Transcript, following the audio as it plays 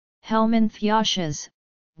Helminthiasis,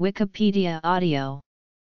 Wikipedia audio.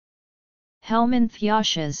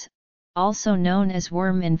 Helminthiasis, also known as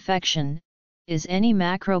worm infection, is any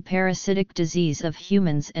macroparasitic disease of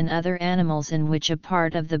humans and other animals in which a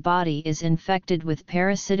part of the body is infected with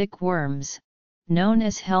parasitic worms, known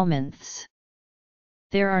as helminths.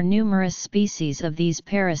 There are numerous species of these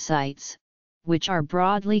parasites, which are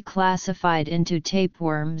broadly classified into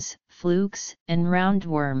tapeworms, flukes, and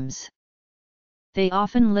roundworms. They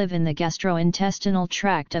often live in the gastrointestinal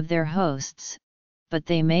tract of their hosts, but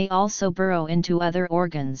they may also burrow into other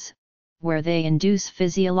organs, where they induce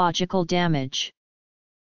physiological damage.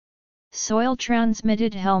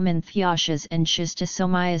 Soil-transmitted helminthiasis and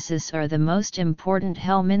schistosomiasis are the most important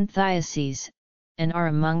helminthiases, and are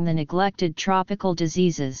among the neglected tropical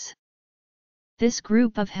diseases. This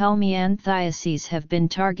group of helminthiases have been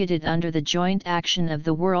targeted under the joint action of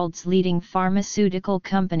the world's leading pharmaceutical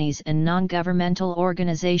companies and non-governmental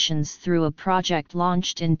organizations through a project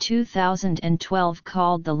launched in 2012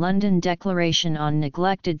 called the London Declaration on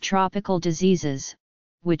Neglected Tropical Diseases,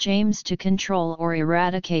 which aims to control or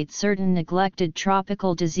eradicate certain neglected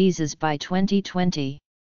tropical diseases by 2020.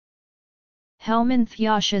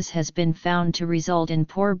 Helminthiasis has been found to result in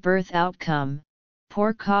poor birth outcome,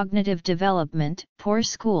 poor cognitive development, poor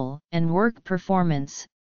school and work performance,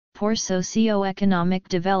 poor socioeconomic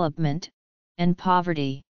development, and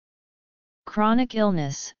poverty. Chronic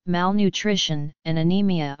illness, malnutrition, and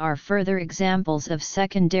anemia are further examples of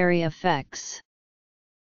secondary effects.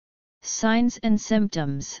 Signs and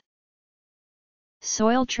symptoms.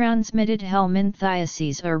 Soil-transmitted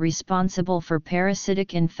helminthiases are responsible for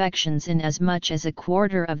parasitic infections in as much as a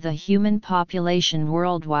quarter of the human population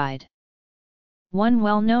worldwide. One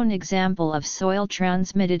well-known example of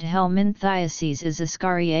soil-transmitted helminthiasis is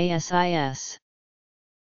Ascariasis.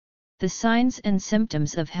 The signs and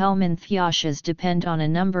symptoms of helminthiasis depend on a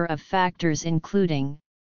number of factors including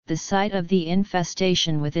the site of the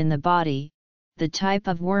infestation within the body, the type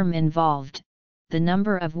of worm involved, the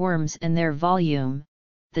number of worms and their volume,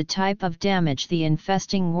 the type of damage the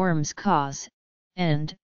infesting worms cause,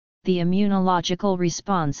 and the immunological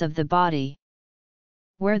response of the body.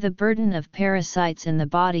 Where the burden of parasites in the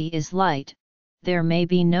body is light, there may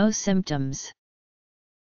be no symptoms.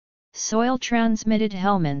 Soil-transmitted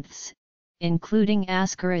helminths, including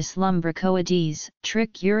Ascaris lumbricoides,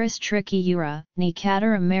 Trichuris trichiura,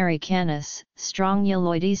 Necator americanus,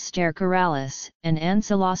 Strongyloides stercoralis, and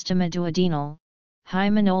Ancylostoma duodenal,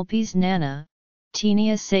 Hymenolpes nana,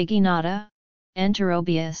 Taenia saginata,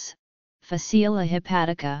 Enterobius, Fasciola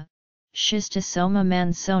hepatica, Schistosoma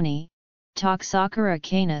mansoni, Toxocara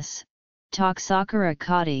canis, Toxocara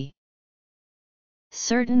caudi.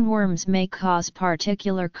 Certain worms may cause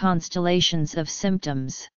particular constellations of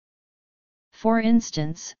symptoms. For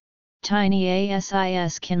instance, tiny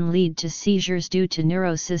ASIS can lead to seizures due to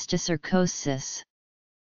neurocysticercosis.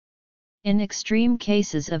 In extreme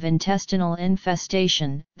cases of intestinal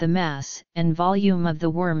infestation, the mass and volume of the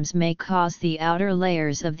worms may cause the outer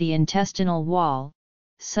layers of the intestinal wall,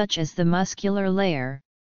 such as the muscular layer,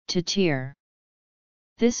 to tear.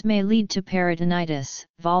 This may lead to peritonitis,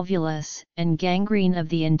 volvulus, and gangrene of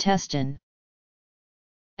the intestine.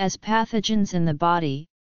 As pathogens in the body,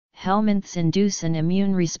 helminths induce an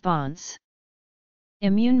immune response.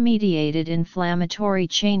 Immune-mediated inflammatory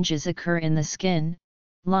changes occur in the skin,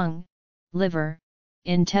 lung, liver,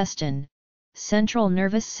 intestine, central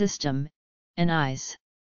nervous system, and eyes.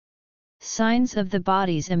 Signs of the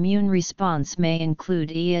body's immune response may include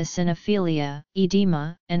eosinophilia,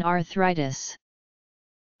 edema, and arthritis.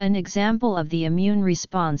 An example of the immune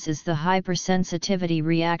response is the hypersensitivity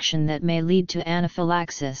reaction that may lead to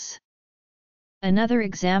anaphylaxis. Another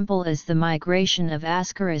example is the migration of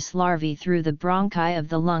Ascaris larvae through the bronchi of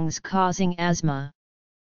the lungs causing asthma.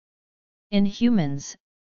 In humans,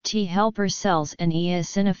 T helper cells and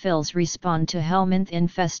eosinophils respond to helminth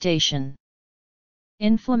infestation.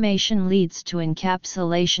 Inflammation leads to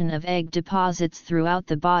encapsulation of egg deposits throughout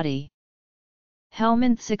the body.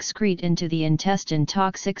 Helminths excrete into the intestine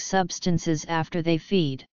toxic substances after they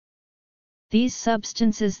feed. These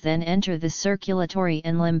substances then enter the circulatory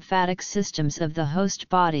and lymphatic systems of the host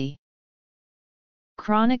body.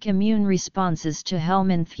 Chronic immune responses to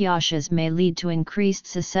helminthiasis may lead to increased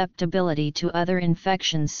susceptibility to other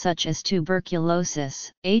infections such as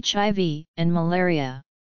tuberculosis, HIV, and malaria.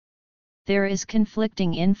 There is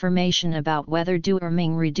conflicting information about whether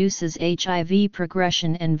deworming reduces HIV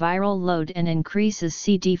progression and viral load and increases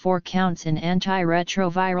CD4 counts in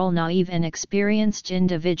antiretroviral naive and experienced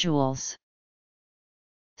individuals.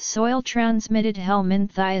 Soil-transmitted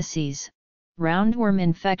helminthiasis, roundworm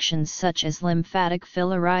infections such as lymphatic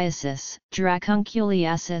filariasis,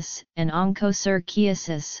 dracunculiasis, and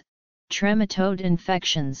onchocerciasis, trematode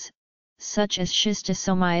infections, such as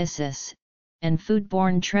schistosomiasis, and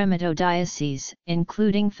foodborne trematodiases,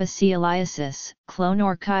 including fascioliasis,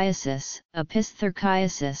 clonorchiasis,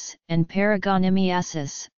 opistherchiasis, and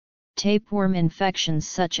paragonymiasis, tapeworm infections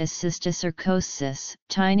such as cysticercosis,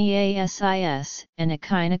 tiny ASIS, and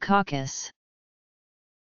echinococcus.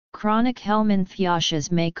 Chronic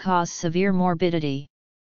helminthiasis may cause severe morbidity.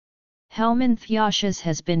 Helminthiasis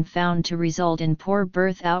has been found to result in poor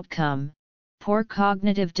birth outcome, poor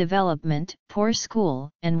cognitive development, poor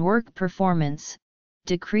school and work performance,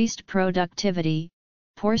 decreased productivity,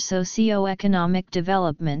 poor socioeconomic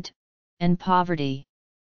development, and poverty.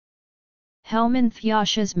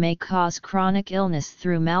 Helminthiasis may cause chronic illness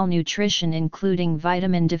through malnutrition including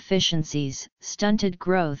vitamin deficiencies, stunted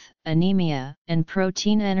growth, anemia, and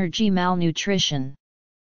protein energy malnutrition.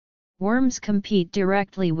 Worms compete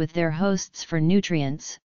directly with their hosts for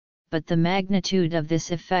nutrients, but the magnitude of this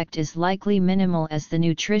effect is likely minimal as the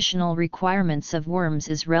nutritional requirements of worms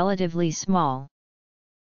is relatively small.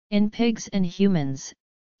 In pigs and humans,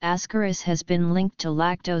 Ascaris has been linked to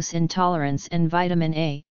lactose intolerance and vitamin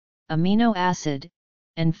A, amino acid,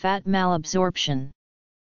 and fat malabsorption.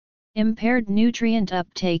 Impaired nutrient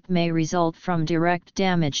uptake may result from direct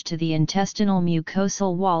damage to the intestinal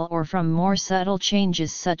mucosal wall or from more subtle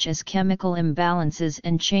changes such as chemical imbalances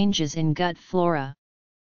and changes in gut flora.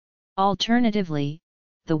 Alternatively,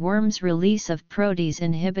 the worm's release of protease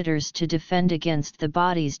inhibitors to defend against the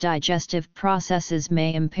body's digestive processes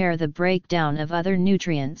may impair the breakdown of other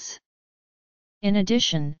nutrients. In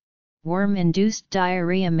addition, worm-induced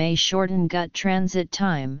diarrhea may shorten gut transit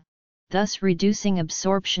time, thus reducing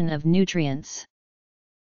absorption of nutrients.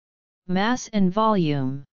 Mass and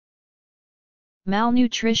volume.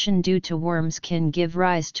 Malnutrition due to worms can give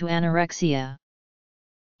rise to anorexia.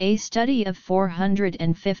 A study of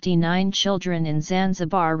 459 children in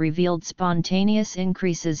Zanzibar revealed spontaneous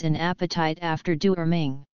increases in appetite after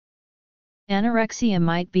deworming. Anorexia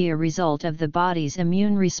might be a result of the body's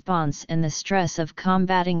immune response and the stress of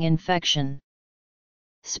combating infection.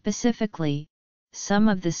 Specifically, some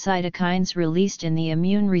of the cytokines released in the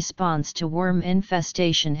immune response to worm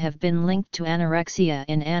infestation have been linked to anorexia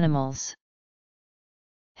in animals.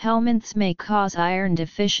 Helminths may cause iron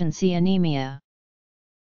deficiency anemia.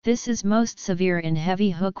 This is most severe in heavy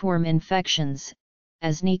hookworm infections,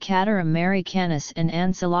 as Nicatarum americanus and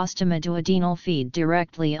Ancylostoma duodenal feed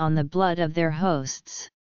directly on the blood of their hosts.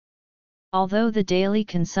 Although the daily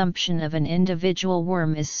consumption of an individual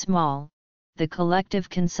worm is small, the collective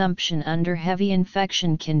consumption under heavy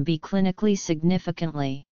infection can be clinically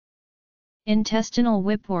significantly. Intestinal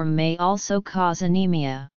whipworm may also cause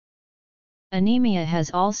anemia. Anemia has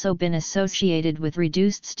also been associated with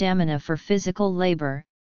reduced stamina for physical labor,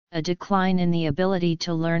 a decline in the ability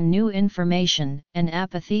to learn new information, and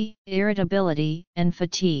apathy, irritability, and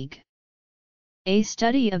fatigue. A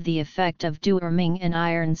study of the effect of deworming and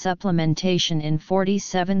iron supplementation in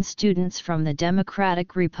 47 students from the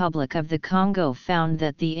Democratic Republic of the Congo found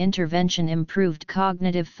that the intervention improved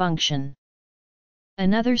cognitive function.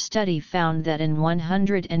 Another study found that in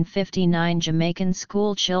 159 Jamaican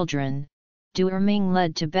school children, deworming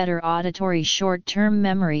led to better auditory short-term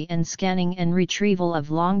memory and scanning and retrieval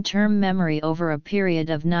of long-term memory over a period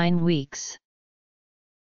of 9 weeks.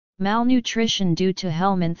 Malnutrition due to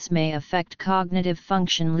helminths may affect cognitive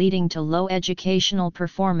function leading to low educational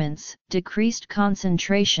performance, decreased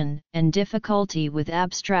concentration, and difficulty with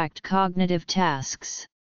abstract cognitive tasks.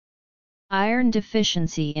 Iron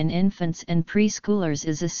deficiency in infants and preschoolers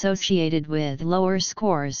is associated with lower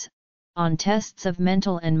scores on tests of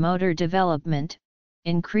mental and motor development,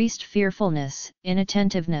 increased fearfulness,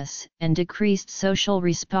 inattentiveness, and decreased social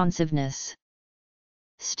responsiveness.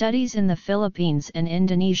 Studies in the Philippines and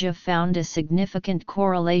Indonesia found a significant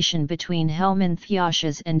correlation between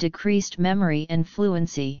helminthiasis and decreased memory and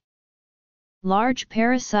fluency. Large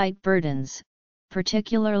parasite burdens,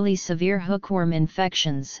 particularly severe hookworm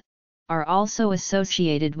infections, are also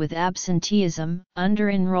associated with absenteeism,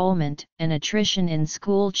 under-enrollment, and attrition in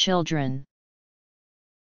school children.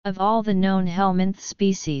 Of all the known helminth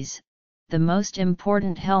species, the most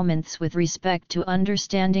important helminths with respect to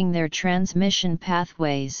understanding their transmission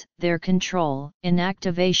pathways, their control,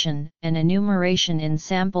 inactivation, and enumeration in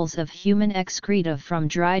samples of human excreta from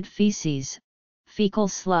dried feces, fecal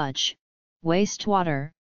sludge,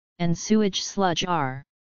 wastewater, and sewage sludge are.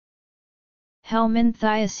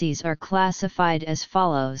 Helminthiases are classified as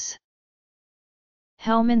follows.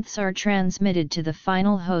 Helminths are transmitted to the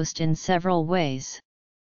final host in several ways.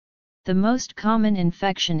 The most common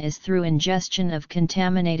infection is through ingestion of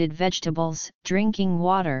contaminated vegetables, drinking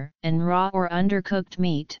water, and raw or undercooked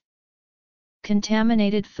meat.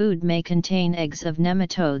 Contaminated food may contain eggs of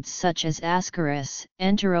nematodes such as Ascaris,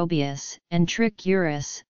 Enterobius, and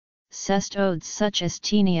Trichuris, cestodes such as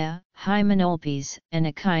Taenia, Hymenolpes, and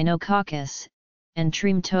Echinococcus, and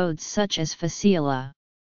trematodes such as Phaceola.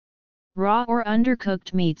 Raw or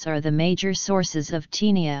undercooked meats are the major sources of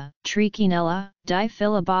Taenia, Trichinella,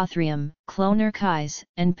 Diphyllobothrium, Clonorchis,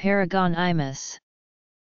 and Paragonimus.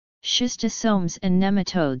 Schistosomes and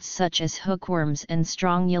nematodes such as hookworms and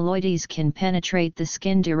strongyloides can penetrate the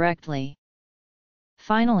skin directly.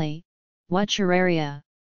 Finally, Wuchereria,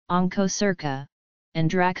 Onchocerca,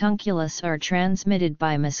 and Dracunculus are transmitted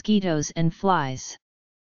by mosquitoes and flies.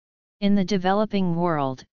 In the developing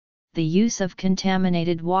world, the use of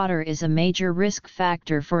contaminated water is a major risk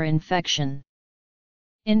factor for infection.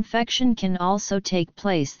 Infection can also take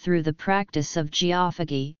place through the practice of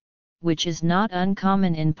geophagy, which is not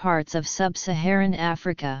uncommon in parts of sub-Saharan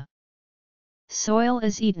Africa. Soil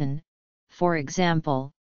is eaten, for example,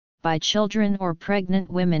 by children or pregnant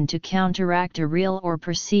women to counteract a real or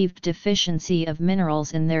perceived deficiency of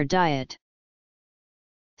minerals in their diet.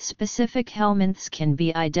 Specific helminths can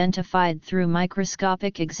be identified through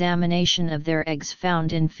microscopic examination of their eggs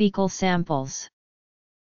found in fecal samples.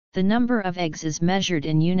 The number of eggs is measured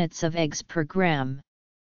in units of eggs per gram.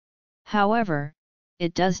 However,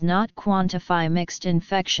 it does not quantify mixed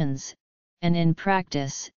infections, and in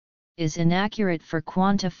practice, is inaccurate for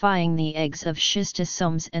quantifying the eggs of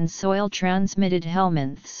schistosomes and soil-transmitted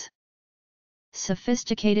helminths.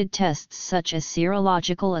 Sophisticated tests such as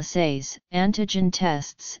serological assays, antigen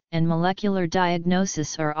tests, and molecular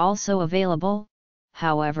diagnosis are also available.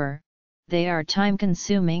 However, they are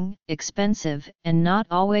time-consuming, expensive, and not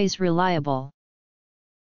always reliable.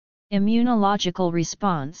 Immunological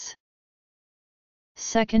response.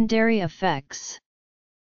 Secondary effects.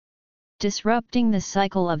 Disrupting the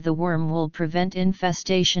cycle of the worm will prevent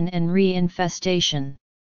infestation and reinfestation.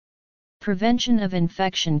 Prevention of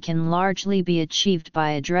infection can largely be achieved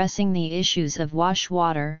by addressing the issues of wash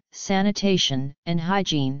water, sanitation, and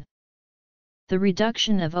hygiene. The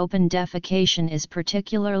reduction of open defecation is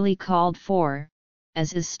particularly called for,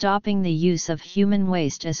 as is stopping the use of human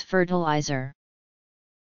waste as fertilizer.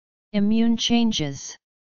 Immune changes.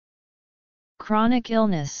 Chronic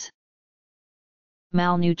illness.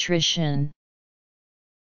 Malnutrition.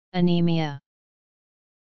 Anemia.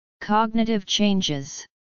 Cognitive changes.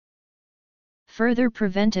 Further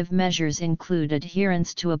preventive measures include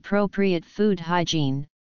adherence to appropriate food hygiene,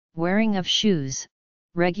 wearing of shoes,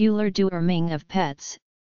 regular deworming of pets,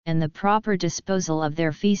 and the proper disposal of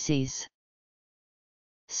their feces.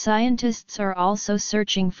 Scientists are also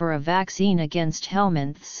searching for a vaccine against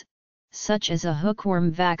helminths, such as a hookworm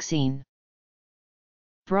vaccine.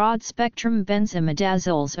 Broad-spectrum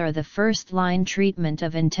benzimidazoles are the first-line treatment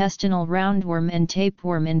of intestinal roundworm and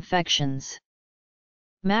tapeworm infections.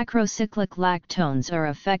 Macrocyclic lactones are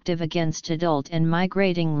effective against adult and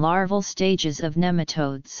migrating larval stages of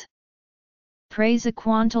nematodes.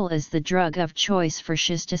 Praziquantel is the drug of choice for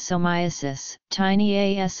schistosomiasis, tiny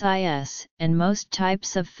ASIS, and most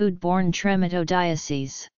types of foodborne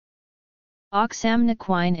trematodiases.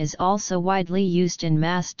 Oxamniquine is also widely used in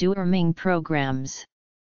mass deworming programs.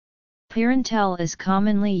 Pyrantel is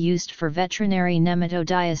commonly used for veterinary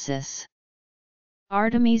nematodiasis.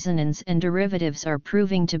 Artemisinins and derivatives are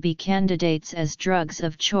proving to be candidates as drugs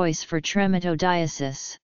of choice for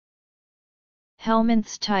trematodiasis.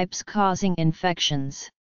 Helminths types causing infections.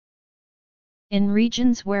 In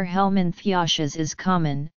regions where Helminthiasis is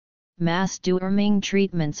common, mass deworming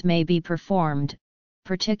treatments may be performed,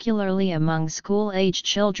 particularly among school-age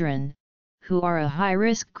children, who are a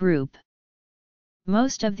high-risk group.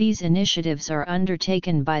 Most of these initiatives are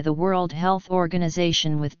undertaken by the World Health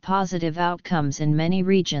Organization with positive outcomes in many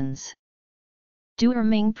regions.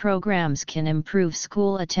 Deworming programs can improve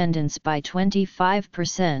school attendance by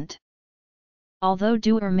 25%. Although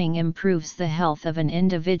deworming improves the health of an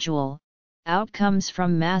individual, outcomes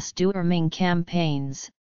from mass deworming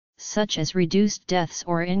campaigns, such as reduced deaths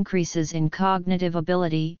or increases in cognitive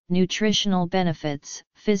ability, nutritional benefits,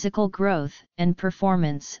 physical growth, and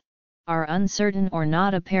performance, are uncertain or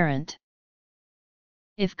not apparent.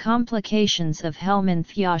 If complications of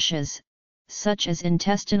helminthiasis, such as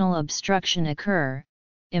intestinal obstruction occur,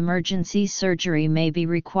 emergency surgery may be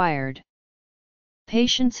required.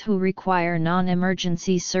 Patients who require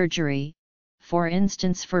non-emergency surgery, for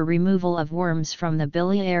instance for removal of worms from the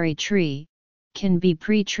biliary tree, can be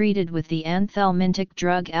pre-treated with the anthelmintic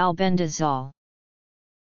drug albendazole.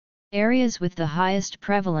 Areas with the highest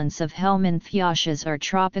prevalence of Helminthiasis are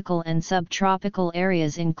tropical and subtropical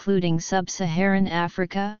areas including sub-Saharan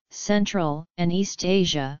Africa, Central and East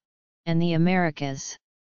Asia, and the Americas.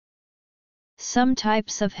 Some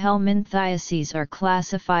types of Helminthiasis are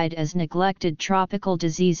classified as neglected tropical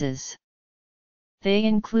diseases. They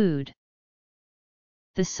include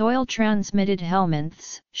the soil-transmitted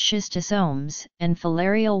helminths, schistosomes, and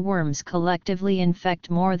filarial worms collectively infect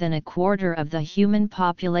more than a quarter of the human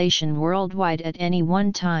population worldwide at any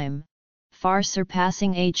one time, far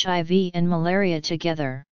surpassing HIV and malaria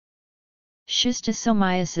together.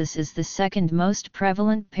 Schistosomiasis is the second most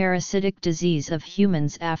prevalent parasitic disease of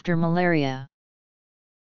humans after malaria.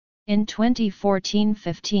 In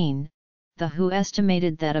 2014-15, the WHO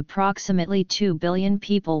estimated that approximately 2 billion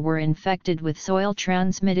people were infected with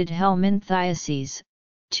soil-transmitted helminthiasis,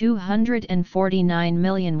 249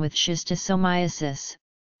 million with schistosomiasis,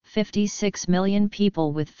 56 million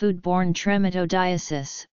people with foodborne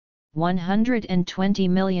trematodiasis, 120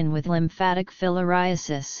 million with lymphatic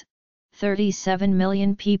filariasis, 37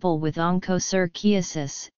 million people with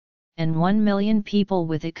onchocerciasis, and 1 million people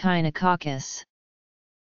with echinococcus.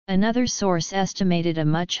 Another source estimated a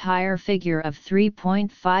much higher figure of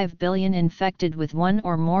 3.5 billion infected with one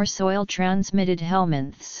or more soil-transmitted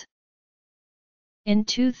helminths. In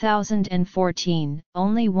 2014,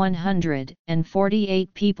 only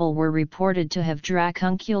 148 people were reported to have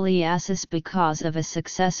dracunculiasis because of a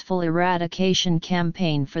successful eradication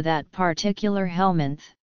campaign for that particular helminth,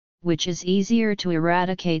 which is easier to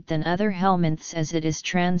eradicate than other helminths as it is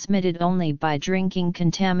transmitted only by drinking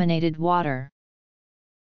contaminated water.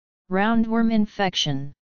 Roundworm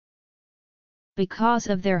infection. Because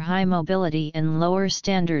of their high mobility and lower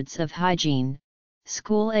standards of hygiene,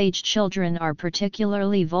 school-age children are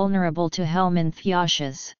particularly vulnerable to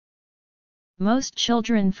helminthiasis. Most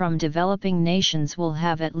children from developing nations will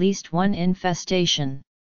have at least one infestation.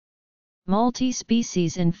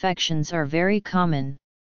 Multi-species infections are very common.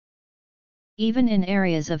 Even in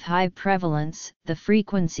areas of high prevalence, the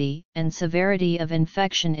frequency and severity of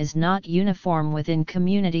infection is not uniform within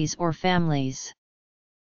communities or families.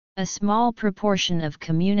 A small proportion of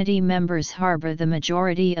community members harbor the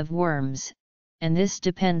majority of worms, and this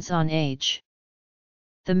depends on age.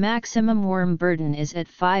 The maximum worm burden is at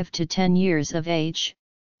 5 to 10 years of age,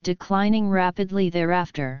 declining rapidly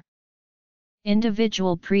thereafter.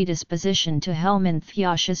 Individual predisposition to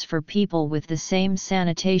helminthiasis for people with the same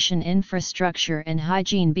sanitation infrastructure and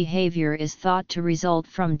hygiene behavior is thought to result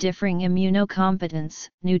from differing immunocompetence,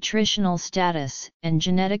 nutritional status, and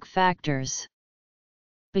genetic factors.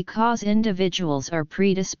 Because individuals are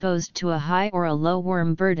predisposed to a high or a low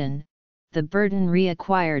worm burden, the burden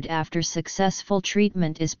reacquired after successful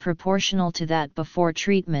treatment is proportional to that before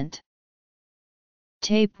treatment.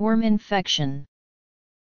 Tapeworm infection.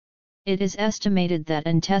 It is estimated that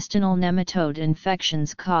intestinal nematode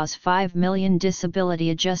infections cause 5 million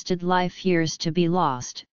disability-adjusted life years to be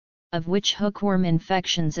lost, of which hookworm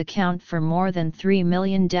infections account for more than 3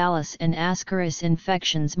 million, Dallas and Ascaris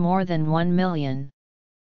infections more than 1 million.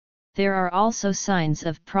 There are also signs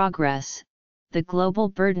of progress. The Global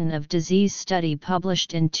Burden of Disease study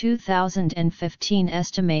published in 2015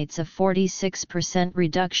 estimates a 46%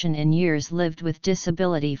 reduction in years lived with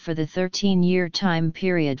disability for the 13-year time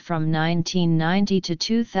period from 1990 to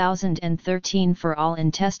 2013 for all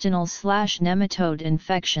intestinal/nematode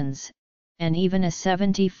infections, and even a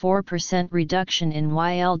 74% reduction in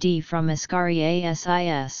YLD from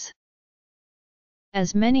Ascariasis.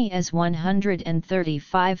 As many as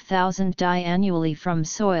 135,000 die annually from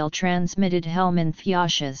soil-transmitted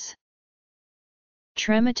helminthiasis.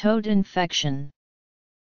 Trematode infection.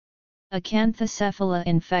 Acanthocephala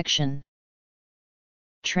infection.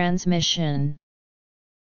 Transmission.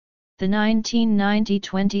 The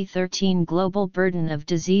 1990-2013 Global Burden of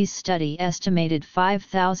Disease study estimated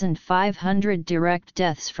 5,500 direct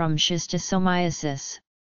deaths from schistosomiasis,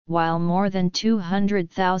 while more than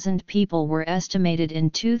 200,000 people were estimated in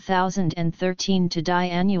 2013 to die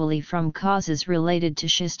annually from causes related to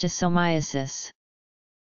schistosomiasis.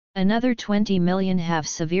 Another 20 million have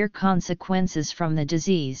severe consequences from the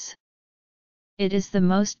disease. It is the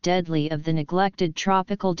most deadly of the neglected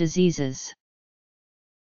tropical diseases.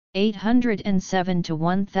 807 to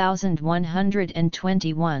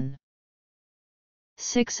 1121.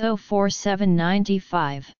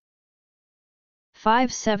 604795.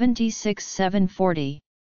 576 740.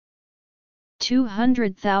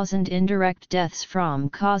 200,000 indirect deaths from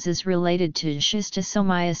causes related to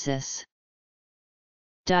schistosomiasis.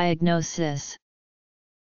 Diagnosis.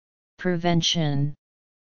 Prevention.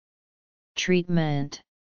 Treatment.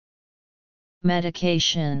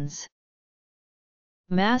 Medications.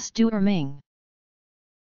 Mass-Durming.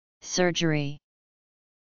 Surgery.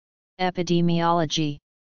 Epidemiology.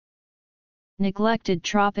 Neglected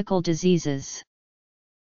tropical diseases.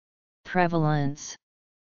 Prevalence.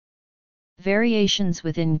 Variations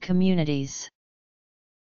within communities.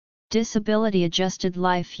 Disability-adjusted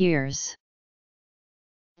life years.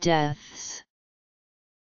 Deaths.